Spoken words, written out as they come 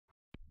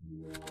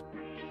Missing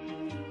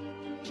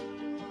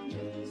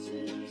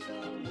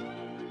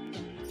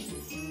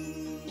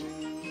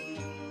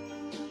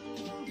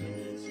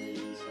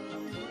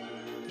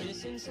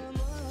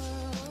someone.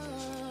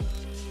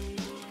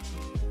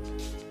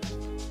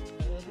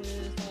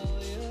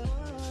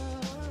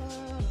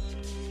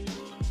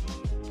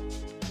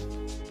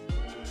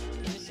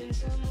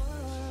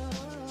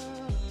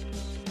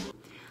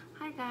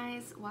 Hi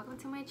guys, welcome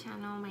to my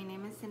channel. My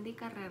name is Cindy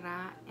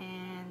Carrera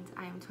and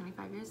I am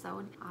 25 years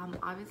old.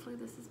 Obviously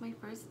this is my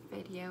first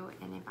video,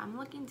 and if I'm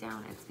looking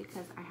down it's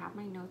because I have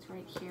my notes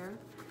right here.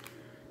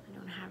 I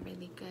don't have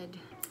really good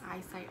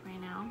eyesight right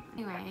now.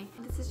 Anyway,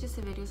 this is just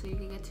a video so you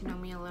can get to know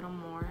me a little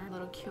more, a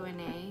little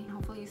Q&A.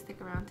 Hopefully you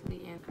stick around to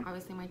the end.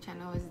 Obviously my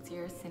channel is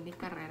Dear Cindy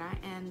Carrera,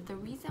 and the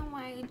reason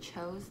why I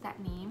chose that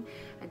name,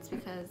 it's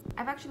because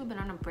I've actually been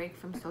on a break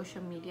from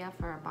social media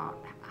for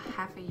about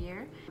half a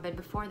year. But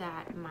before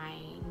that, my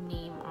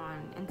name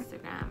on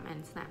Instagram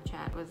and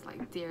Snapchat was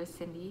like Dear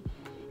Cindy,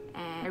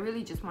 and I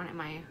really just wanted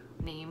my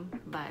name,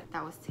 but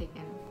that was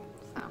taken.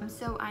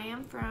 So I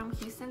am from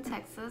Houston,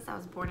 Texas. I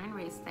was born and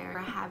raised there.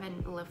 I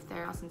haven't lived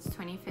there since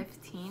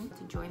 2015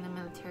 to join the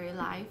military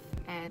life,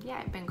 and yeah,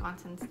 I've been gone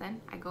since then.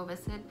 I go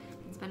visit.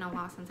 It's been a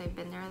while since I've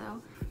been there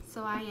though.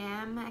 So I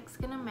am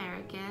Mexican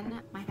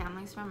American. My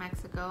family's from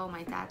Mexico.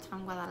 My dad's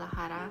from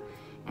Guadalajara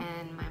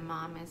and my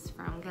mom is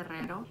from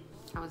Guerrero.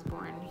 I was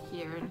born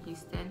here in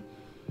Houston.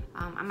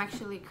 I'm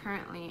actually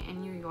currently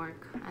in New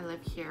York. I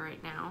live here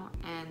right now,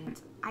 and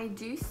I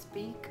do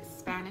speak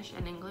Spanish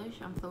and English.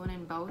 I'm fluent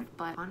in both,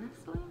 but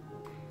honestly,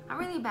 I'm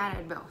really bad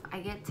at both. I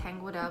get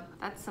tangled up.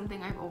 That's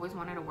something I've always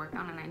wanted to work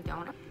on and I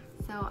don't.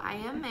 So I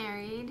am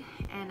married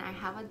and I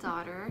have a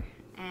daughter,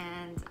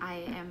 and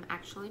I am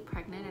actually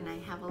pregnant and I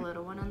have a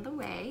little one on the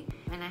way,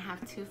 and I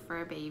have 2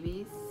 fur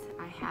babies.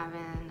 I have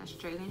an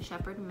Australian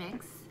Shepherd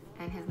mix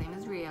and his name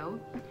is Rio,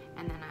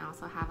 and then I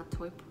also have a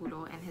toy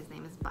poodle and his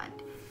name is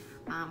Bud.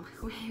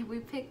 We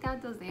picked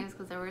out those names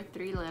because there were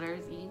 3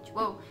 letters each.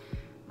 Whoa,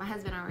 my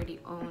husband already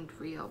owned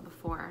Rio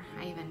before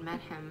I even met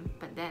him,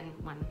 but then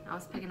when I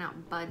was picking out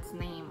Bud's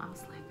name, I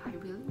was like, I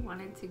really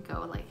wanted to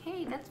go like,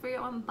 hey, that's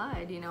Rio and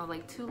Bud, you know,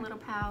 like 2 little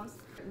pals.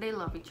 They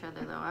love each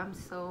other though. I'm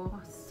so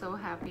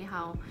happy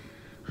how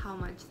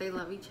much they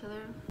love each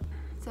other.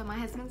 So my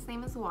husband's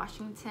name is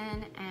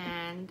Washington,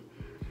 and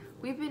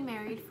we've been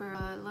married for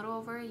a little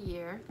over a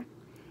year,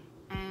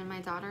 and my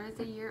daughter is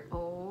 1 year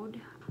old.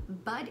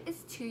 Bud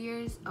is 2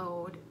 years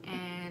old,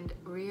 and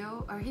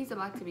Rio, or he's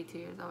about to be 2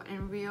 years old,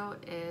 and Rio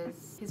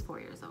he's 4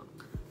 years old.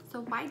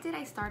 So why did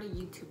I start a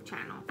YouTube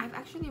channel? I've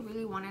actually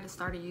really wanted to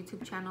start a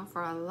YouTube channel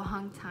for a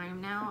long time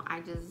now.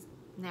 I just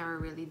never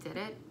really did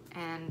it,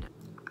 and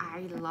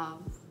I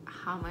love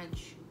how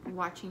much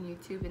watching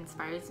YouTube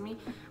inspires me.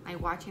 Like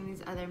watching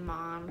these other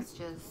moms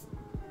just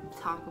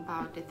talk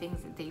about the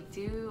things that they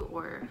do,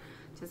 or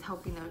just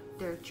helping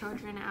their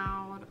children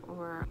out,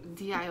 or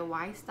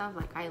DIY stuff.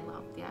 Like I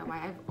love DIY.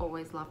 I've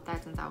always loved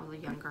that since I was a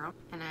young girl,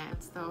 and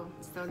it's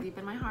still deep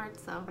in my heart.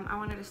 So I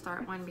wanted to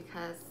start one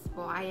because,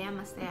 well, I am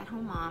a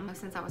stay-at-home mom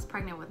since I was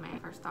pregnant with my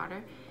first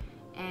daughter,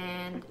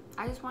 and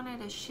I just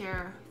wanted to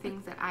share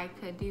things that I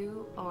could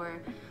do,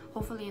 or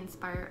hopefully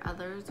inspire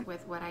others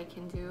with what I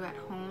can do at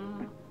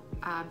home,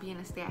 being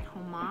a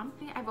stay-at-home mom.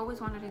 I've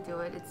always wanted to do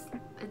it.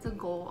 It's a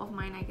goal of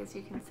mine, I guess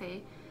you can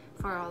say,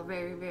 for a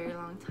very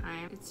long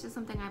time. It's just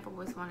something I've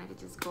always wanted to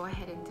just go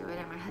ahead and do it,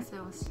 and my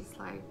husband was just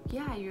like,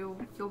 yeah, you'll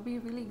be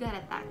really good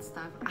at that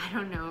stuff. I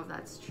don't know if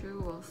that's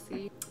true. We'll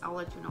see. I'll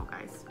let you know,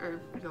 guys, or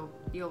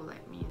you'll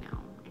let me know,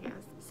 I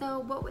guess. So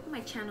what would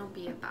my channel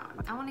be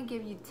about? I want to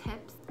give you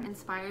tips,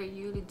 inspire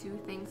you to do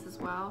things as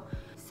well.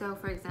 So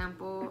for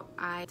example,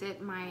 I did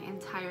my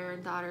entire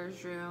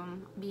daughter's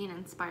room being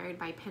inspired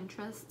by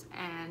Pinterest,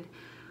 and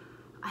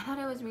I thought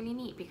it was really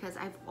neat because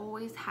I've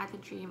always had the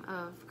dream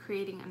of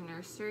creating a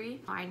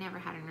nursery. I never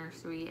had a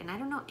nursery, and I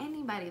don't know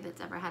anybody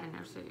that's ever had a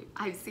nursery.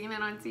 I've seen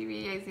it on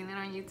TV, I've seen it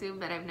on YouTube,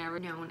 but I've never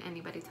known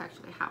anybody to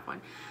actually have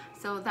one.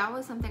 So that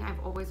was something I've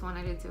always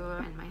wanted to do,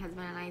 and my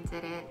husband and I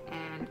did it,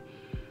 and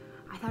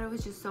I thought it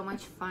was just so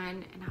much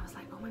fun, and I was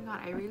like, oh my god,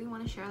 I really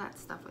want to share that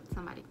stuff with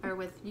somebody, or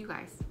with you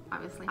guys,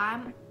 obviously.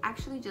 I'm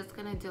actually just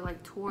gonna do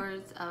like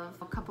tours of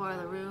a couple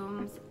other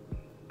rooms.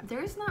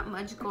 There's not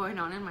much going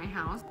on in my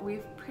house.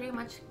 We've pretty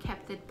much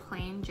kept it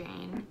plain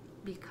Jane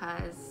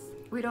because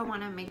we don't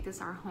want to make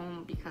this our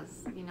home,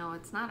 because, you know,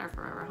 it's not our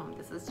forever home.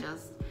 This is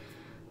just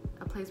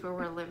a place where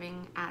we're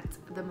living at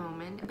the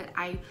moment. But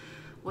I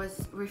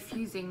was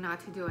refusing not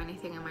to do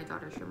anything in my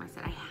daughter's room. I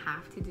said I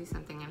have to do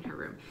something in her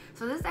room.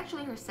 So this is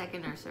actually her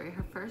second nursery.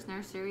 Her first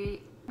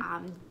nursery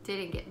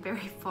didn't get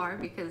very far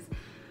because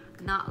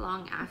not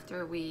long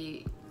after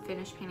we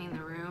finished painting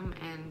the room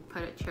and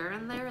put a chair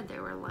in there, they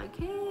were like,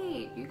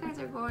 hey, you guys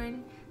are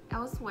going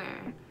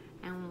elsewhere,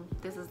 and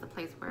this is the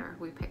place where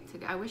we picked to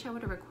go. I wish I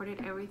would have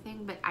recorded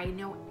everything, but I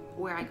know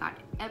where I got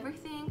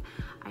everything.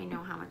 I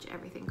know how much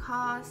everything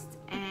cost,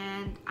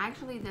 and I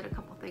actually did a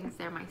couple things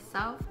there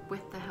myself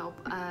with the help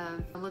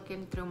of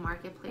looking through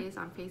Marketplace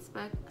on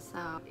Facebook,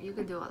 so you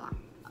could do a lot.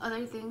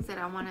 Other things that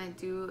I want to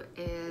do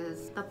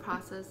is the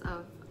process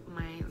of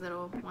my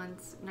little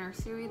one's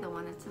nursery, the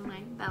one that's in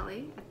my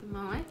belly at the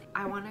moment.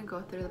 I want to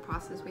go through the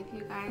process with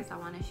you guys. I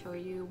want to show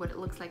you what it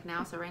looks like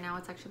now. So right now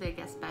it's actually a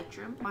guest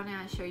bedroom. I want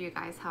to show you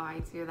guys how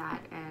I do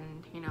that,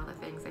 and you know, the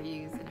things I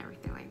use and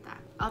everything like that.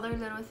 Other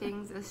little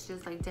things is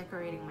just like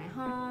decorating my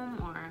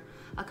home, or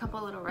a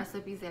couple little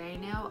recipes that I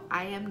know.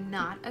 I am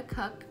not a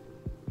cook.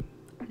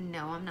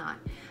 No, I'm not.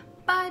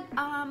 But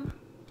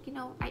you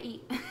know, I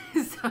eat.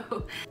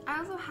 So I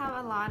also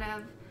have a lot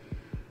of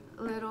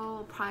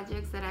little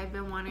projects that I've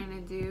been wanting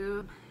to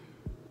do.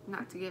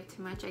 Not to give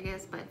too much, I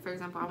guess, but for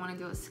example, I want to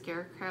do a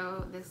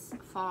scarecrow this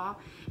fall,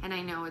 and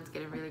I know it's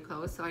getting really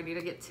close, so I need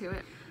to get to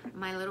it.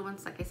 My little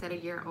one's, like I said, a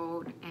year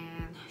old,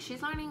 and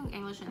she's learning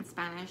English and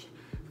Spanish,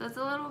 so it's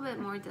a little bit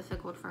more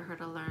difficult for her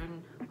to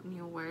learn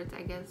new words,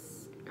 I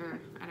guess, or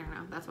I don't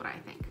know, that's what I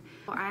think.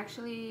 So I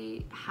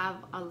actually have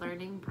a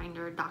learning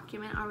binder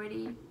document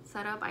already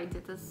set up. I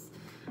did this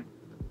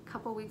a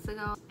couple weeks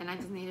ago, and I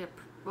just needed,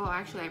 well,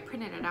 actually I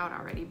printed it out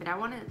already, but I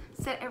want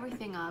to set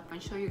everything up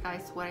and show you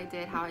guys what I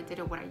did, how I did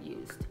it, what I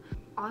used.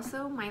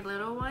 Also, my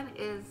little one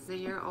is a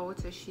year old,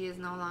 so she is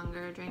no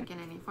longer drinking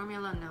any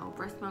formula, no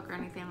breast milk or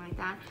anything like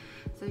that.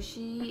 So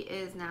she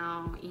is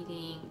now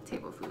eating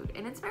table food,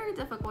 and it's very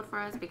difficult for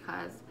us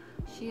because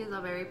she is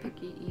a very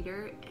picky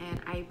eater, and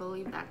I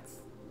believe that's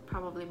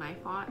probably my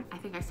fault. I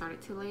think I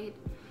started too late.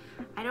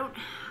 I don't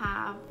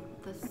have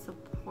the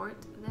support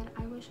that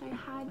I wish I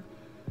had.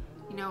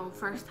 You know,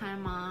 first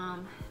time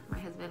mom, my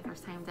husband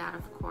first time dad,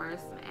 of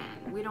course,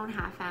 and we don't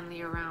have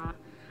family around.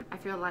 I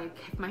feel like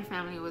if my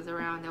family was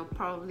around, they'll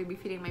probably be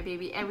feeding my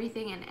baby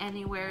everything and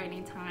anywhere,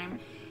 anytime,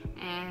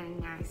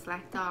 and I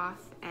slacked off,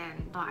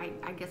 and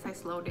I guess I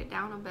slowed it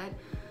down a bit.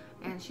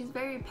 And she's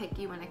very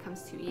picky when it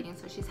comes to eating,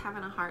 so she's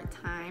having a hard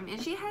time. And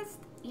she has,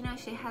 you know,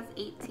 she has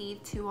 8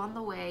 teeth, 2 on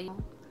the way,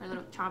 her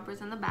little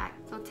chompers in the back,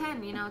 so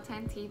 10, you know,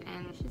 10 teeth,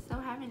 and she's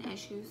still having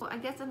issues. So I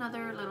guess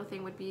another little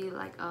thing would be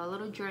like a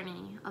little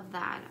journey of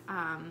that,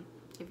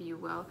 if you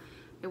will.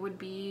 It would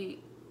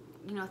be,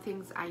 you know,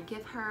 things I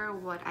give her,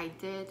 what I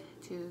did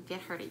to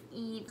get her to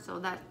eat. So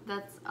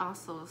that's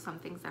also some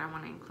things that I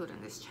want to include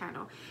in this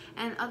channel.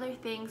 And other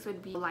things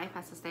would be life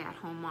as a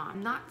stay-at-home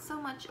mom. Not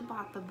so much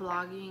about the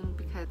blogging,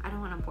 because I don't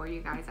want to bore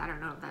you guys. I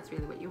don't know if that's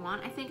really what you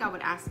want. I think I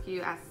would ask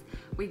you as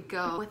we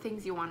go what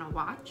things you want to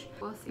watch.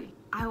 We'll see.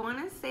 I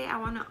want to say I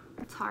want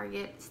to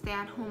target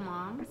stay-at-home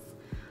moms,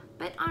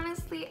 but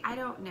honestly, I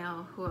don't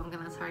know who I'm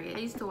gonna target. I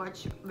used to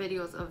watch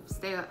videos of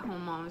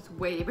stay-at-home moms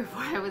way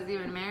before I was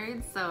even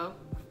married, so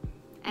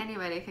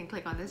anybody can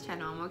click on this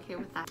channel. I'm okay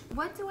with that.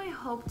 What do I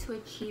hope to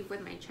achieve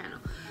with my channel?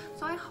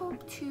 So I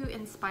hope to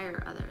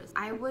inspire others.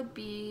 I would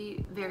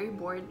be very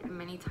bored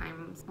many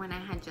times when I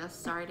had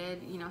just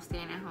started, you know,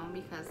 staying at home,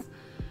 because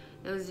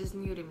it was just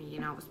new to me.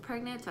 You know, I was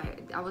pregnant, so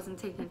I wasn't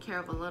taking care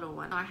of a little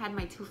one. I had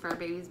my 2 fur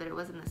babies, but it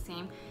wasn't the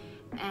same,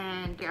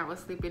 and I was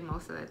sleeping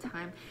most of the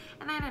time,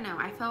 and I don't know,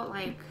 I felt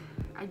like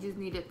I just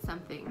needed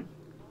something.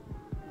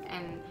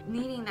 And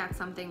needing that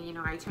something, you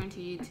know, I turned to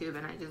YouTube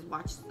and I just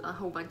watched a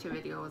whole bunch of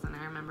videos. And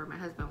I remember my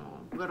husband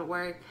will go to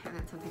work and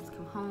then sometimes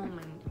come home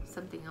and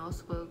something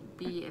else will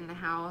be in the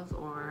house,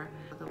 or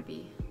there'll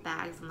be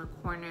bags in the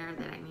corner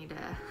that I need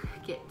to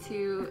get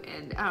to.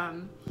 And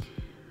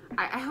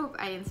I hope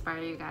I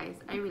inspire you guys.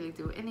 I really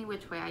do. Any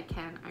which way I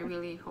can, I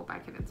really hope I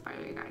can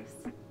inspire you guys.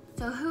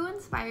 So who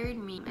inspired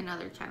me in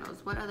other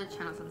channels? What other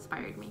channels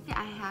inspired me?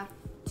 I have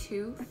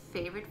 2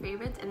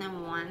 favorites, and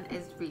then 1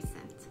 is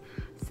recent.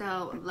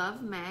 So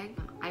Love Meg,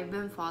 I've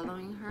been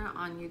following her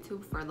on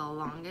YouTube for the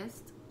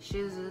longest.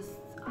 She's just,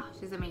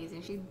 she's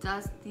amazing. She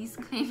does these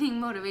cleaning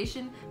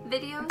motivation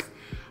videos,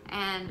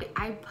 and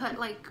I put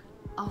like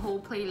a whole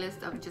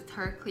playlist of just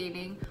her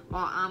cleaning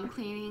while I'm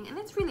cleaning, and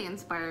it's really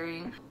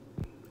inspiring.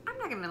 I'm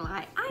not gonna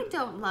lie, I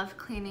don't love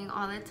cleaning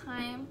all the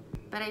time,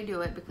 but I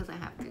do it because I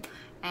have to.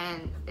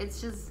 And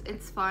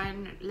it's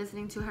fun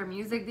listening to her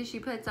music that she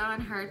puts on,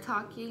 her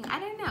talking. I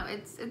don't know,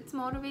 it's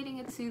motivating,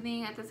 it's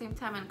soothing at the same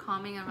time, and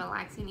calming and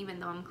relaxing even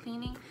though I'm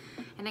cleaning,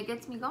 and it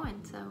gets me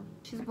going. So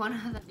she's one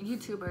of the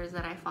YouTubers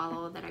that I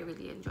follow that I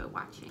really enjoy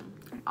watching.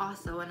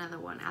 Also another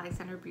one,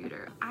 Alexandra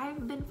Buter.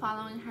 I've been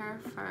following her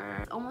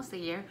for almost a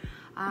year.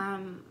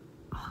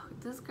 Oh,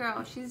 this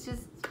girl, she's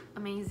just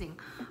amazing.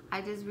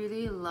 I just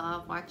really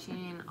love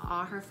watching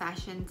all her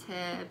fashion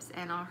tips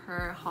and all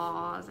her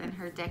hauls and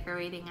her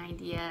decorating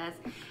ideas.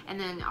 And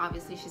then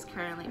obviously she's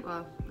currently,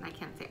 well, I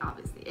can't say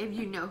obviously, if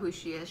you know who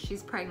she is,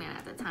 she's pregnant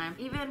at the time.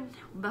 Even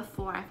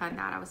before I found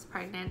out I was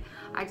pregnant,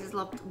 I just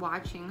loved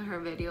watching her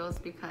videos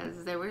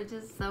because they were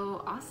just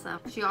so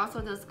awesome. She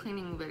also does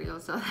cleaning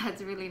videos, so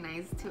that's really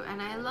nice too.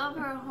 And I love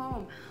her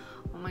home.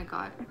 Oh my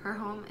god, her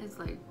home is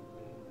like,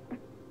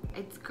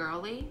 it's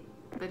girly,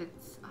 but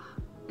it's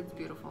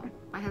beautiful.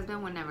 My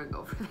husband would never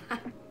go for that.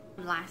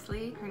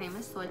 Lastly, her name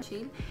is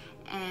Xochitl,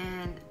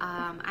 and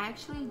I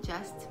actually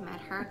just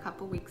met her a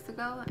couple weeks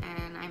ago,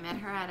 and I met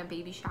her at a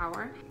baby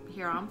shower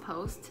here on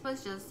Post. It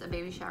was just a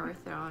baby shower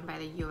thrown by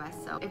the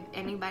USO. If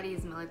anybody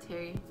is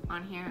military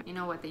on here, you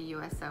know what the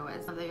USO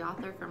is. The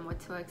author from What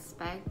to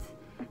Expect,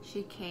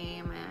 she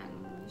came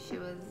and She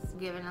was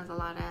giving us a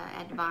lot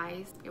of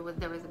advice.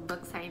 There was a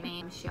book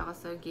signing. She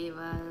also gave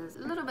us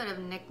a little bit of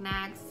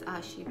knickknacks.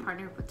 She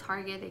partnered with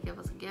Target. They gave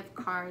us a gift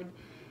card.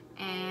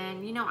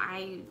 And you know,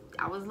 I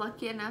was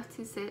lucky enough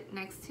to sit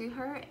next to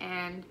her,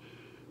 and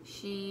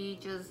she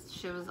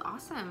was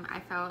awesome. I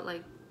felt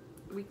like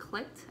we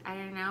clicked. I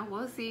don't know,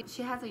 we'll see.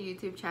 She has a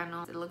YouTube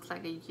channel. It looks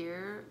like a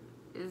year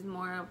is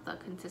more of the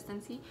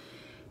consistency,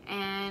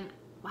 and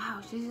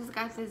wow, she just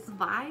got this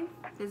vibe,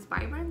 this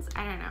vibrance.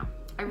 I don't know,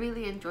 I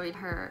really enjoyed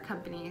her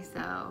company.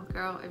 So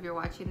girl, if you're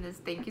watching this,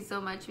 thank you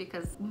so much,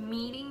 because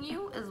meeting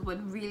you is what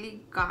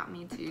really got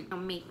me to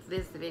make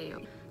this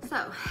video.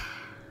 So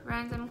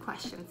random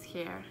questions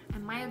here.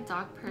 Am I a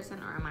dog person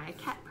or am I a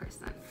cat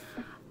person?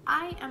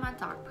 I am a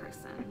dog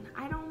person.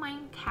 I don't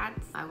mind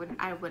cats. I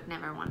would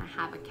never want to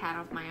have a cat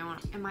of my own.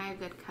 Am I a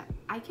good cat?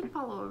 I can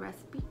follow a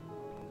recipe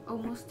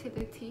almost to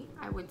the T,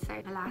 I would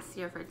say. Last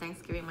year for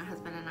Thanksgiving, my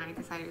husband and I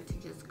decided to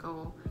just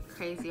go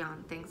crazy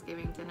on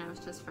Thanksgiving dinner. It was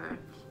just for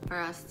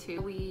us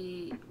two.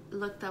 We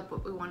looked up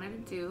what we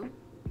wanted to do.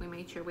 We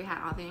made sure we had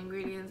all the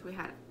ingredients. We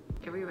had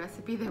every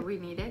recipe that we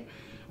needed,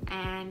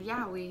 and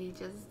yeah, we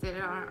just did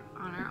it on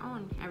our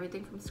own,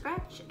 everything from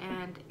scratch,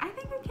 and I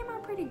think it came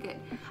out pretty good.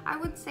 I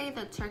would say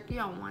the turkey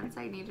on one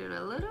side needed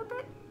a little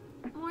bit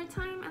more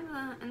time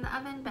in the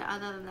oven, but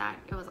other than that,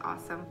 it was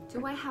awesome.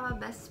 Do I have a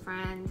best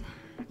friend?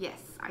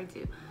 Yes, I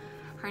do.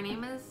 Her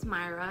name is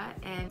Myra,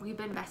 and we've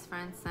been best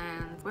friends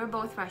since we're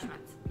both freshmen.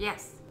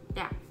 Yes,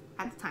 yeah,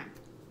 at the time.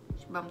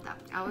 She bumped up.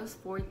 I was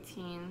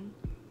 14,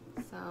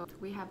 so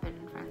we have been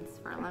friends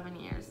for 11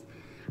 years.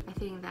 I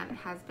think that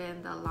has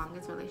been the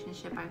longest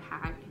relationship I've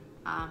had,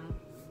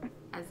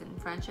 as in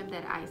friendship,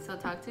 that I still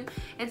talk to.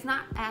 It's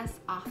not as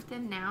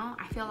often now.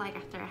 I feel like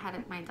after I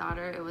had my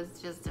daughter, it was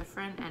just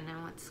different, and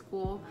then with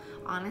school,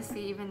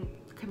 honestly, even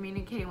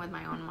communicating with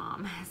my own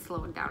mom has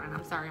slowed down. And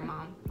I'm sorry,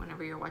 Mom,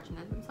 whenever you're watching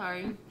this, I'm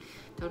sorry.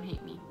 Don't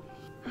hate me.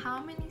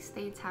 How many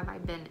states have I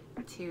been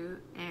to,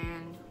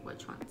 and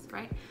which ones,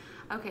 right?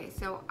 Okay,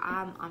 so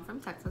I'm from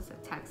Texas.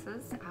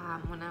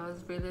 When I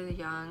was really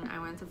young, I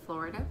went to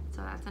Florida,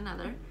 so that's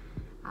another.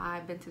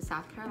 I've been to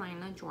South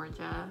Carolina,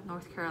 Georgia,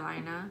 North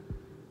Carolina.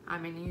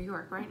 I'm in New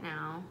York right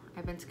now.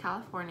 I've been to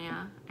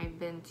California. I've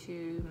been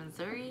to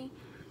Missouri.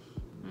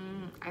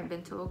 I've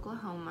been to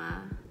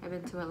Oklahoma. I've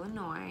been to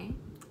Illinois.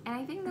 And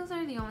I think those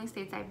are the only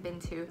states I've been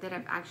to that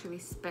I've actually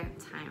spent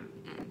time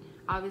in.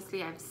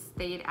 Obviously, I've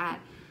stayed at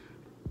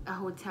a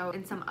hotel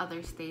in some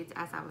other states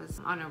as I was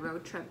on a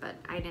road trip, but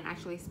I didn't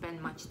actually spend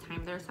much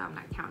time there, so I'm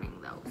not counting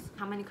those.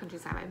 How many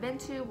countries have I been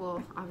to?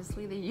 Well,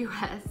 obviously the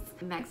US,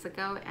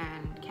 Mexico,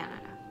 and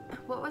Canada.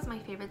 What was my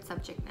favorite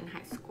subject in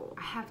high school?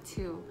 I have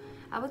two.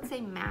 I would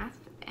say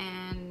math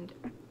and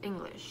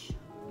English.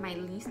 My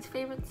least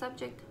favorite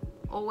subject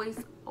always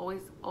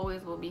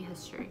will be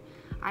history.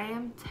 I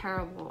am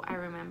terrible at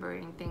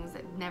remembering things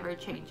that never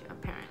change,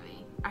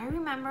 apparently. I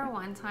remember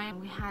one time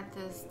we had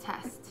this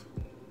test.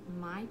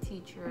 My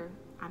teacher,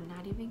 I'm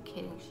not even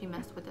kidding, she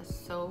messed with us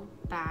so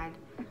bad.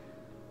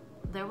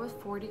 There was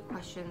 40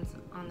 questions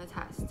on the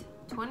test.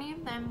 20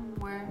 of them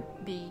were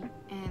B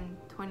and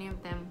 20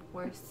 of them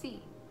were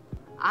C.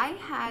 I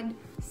had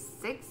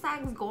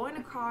zigzags going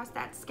across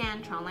that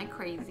Scantron like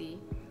crazy.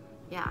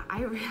 Yeah,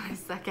 I really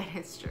suck at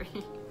history.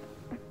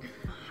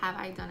 Have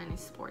I done any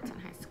sports in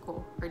high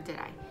school, or did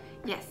I?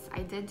 Yes, I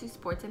did do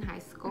sports in high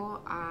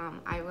school.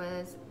 I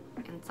was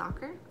in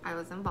soccer, I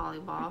was in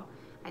volleyball,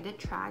 I did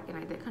track, and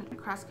I did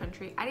cross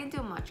country. I didn't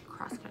do much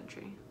cross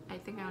country. I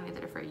think I only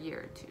did it for a year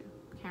or two.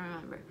 Can't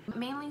remember.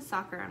 Mainly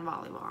soccer and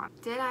volleyball.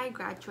 Did I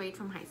graduate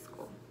from high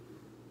school?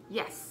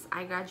 Yes,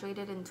 I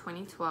graduated in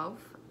 2012.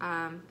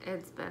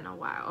 It's been a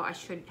while. I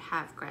should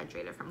have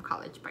graduated from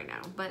college by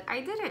now, but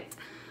I didn't.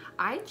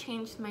 I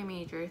changed my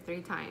major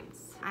 3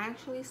 times. I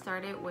actually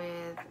started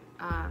with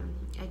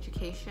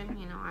education.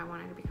 You know, I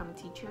wanted to become a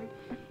teacher,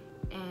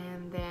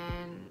 and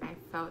then I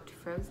felt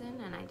frozen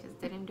and I just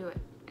didn't do it,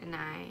 and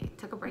I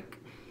took a break,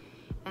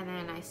 and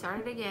then I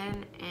started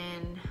again,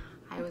 and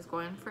I was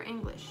going for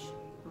English.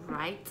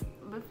 Right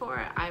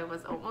before I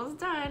was almost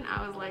done,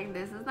 I was like,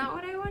 this is not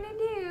what I want to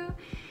do,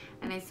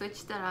 and I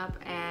switched it up,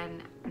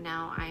 and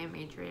now I am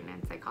majoring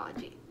in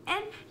psychology.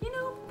 And you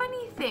know,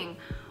 funny thing,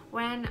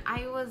 when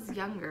I was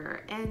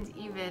younger, and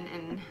even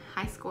in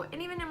high school,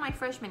 and even in my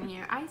freshman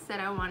year, I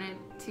said I wanted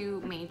to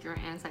major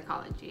in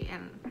psychology,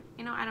 and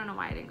you know, I don't know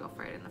why I didn't go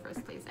for it in the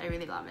first place. I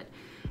really love it,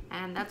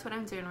 and that's what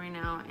I'm doing right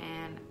now.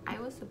 And I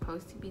was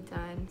supposed to be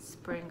done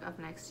spring of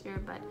next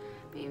year, but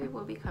baby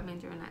will be coming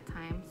during that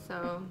time,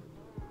 so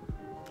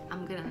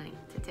I'm gonna need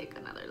to take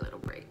another little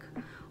break,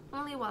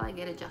 only while I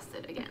get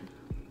adjusted again.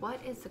 What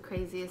is the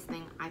craziest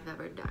thing I've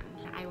ever done?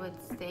 I would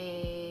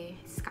say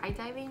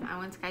skydiving. I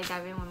went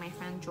skydiving with my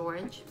friend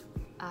George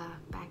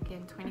back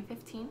in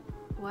 2015.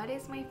 What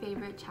is my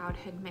favorite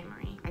childhood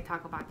memory? I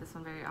talk about this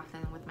one very often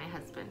with my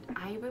husband.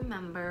 I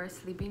remember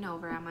sleeping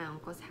over at my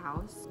uncle's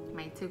house.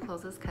 My 2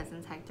 closest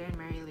cousins, Hector and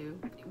Mary Lou.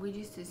 We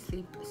used to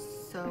sleep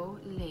so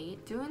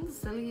late, doing the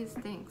silliest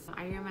things.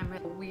 I remember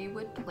we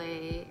would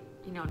play,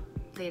 you know,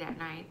 late at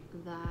night,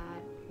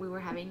 that we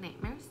were having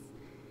nightmares.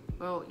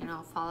 we'll, you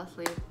know, fall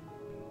asleep,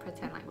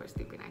 pretend like we're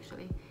sleeping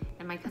actually.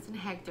 And my cousin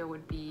Hector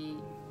would be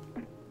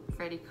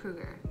Freddy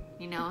Krueger.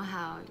 You know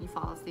how you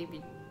fall asleep,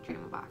 you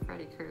dream about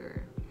Freddy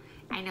Krueger.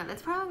 I know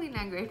that's probably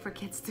not great for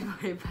kids to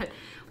play, but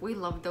we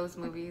love those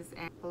movies.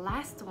 And the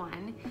last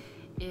one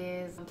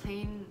is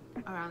playing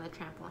around the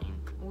trampoline.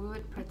 We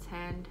would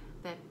pretend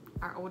that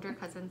our older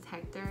cousins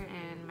Hector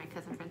and my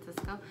cousin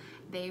Francisco,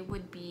 they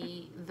would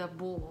be the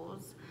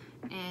bulls,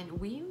 and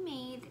we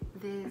made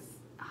this,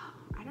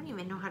 I don't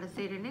even know how to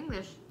say it in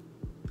English,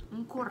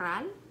 un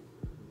corral,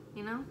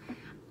 you know,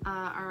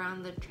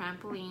 around the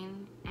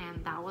trampoline,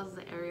 and that was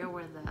the area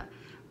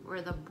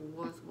where the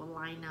bulls will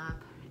line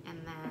up. And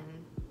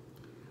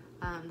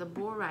then the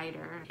bull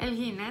rider, el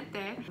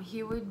jinete,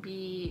 he would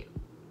be,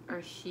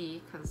 or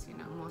she, because you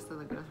know most of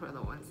the girls were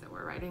the ones that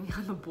were riding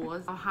on the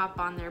bulls, will hop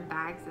on their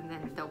backs, and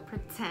then they'll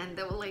pretend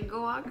they will like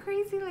go all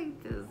crazy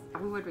like this.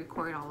 We would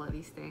record all of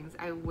these things.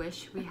 I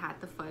wish we had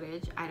the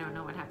footage. I don't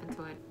know what happened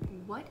to it.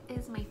 What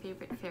is my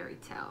favorite fairy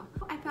tale?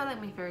 I feel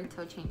like my fairy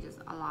tale changes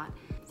a lot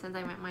since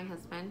I met my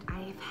husband.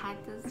 I've had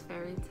this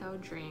fairy tale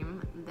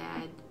dream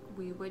that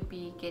we would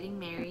be getting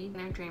married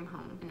in our dream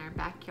home in our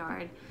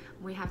backyard.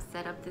 We have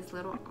set up this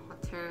little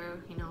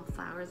altar, you know,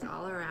 flowers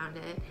all around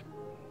it.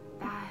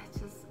 That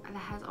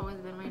has always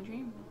been my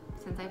dream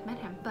since I've met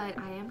him. But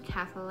I am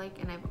Catholic,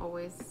 and I've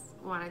always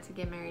wanted to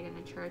get married in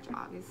a church,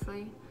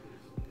 obviously,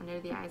 under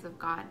the eyes of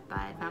God.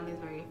 But family's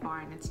very far,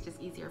 and it's just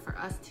easier for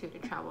us two to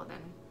travel than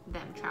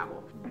them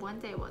travel. One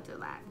day we'll do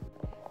that.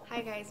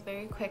 Hi guys,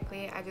 very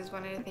quickly, I just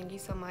wanted to thank you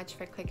so much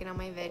for clicking on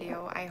my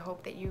video. I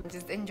hope that you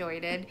just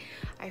enjoyed it.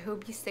 I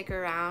hope you stick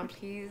around.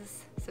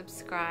 Please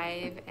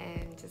subscribe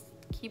and just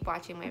keep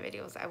watching my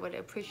videos. I would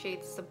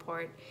appreciate the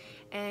support.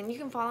 And you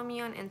can follow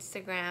me on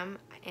Instagram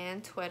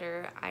and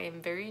Twitter. I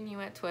am very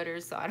new at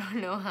Twitter, so I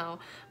don't know how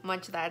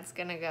much that's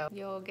gonna go.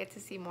 You'll get to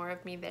see more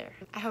of me there.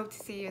 I hope to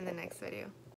see you in the next video.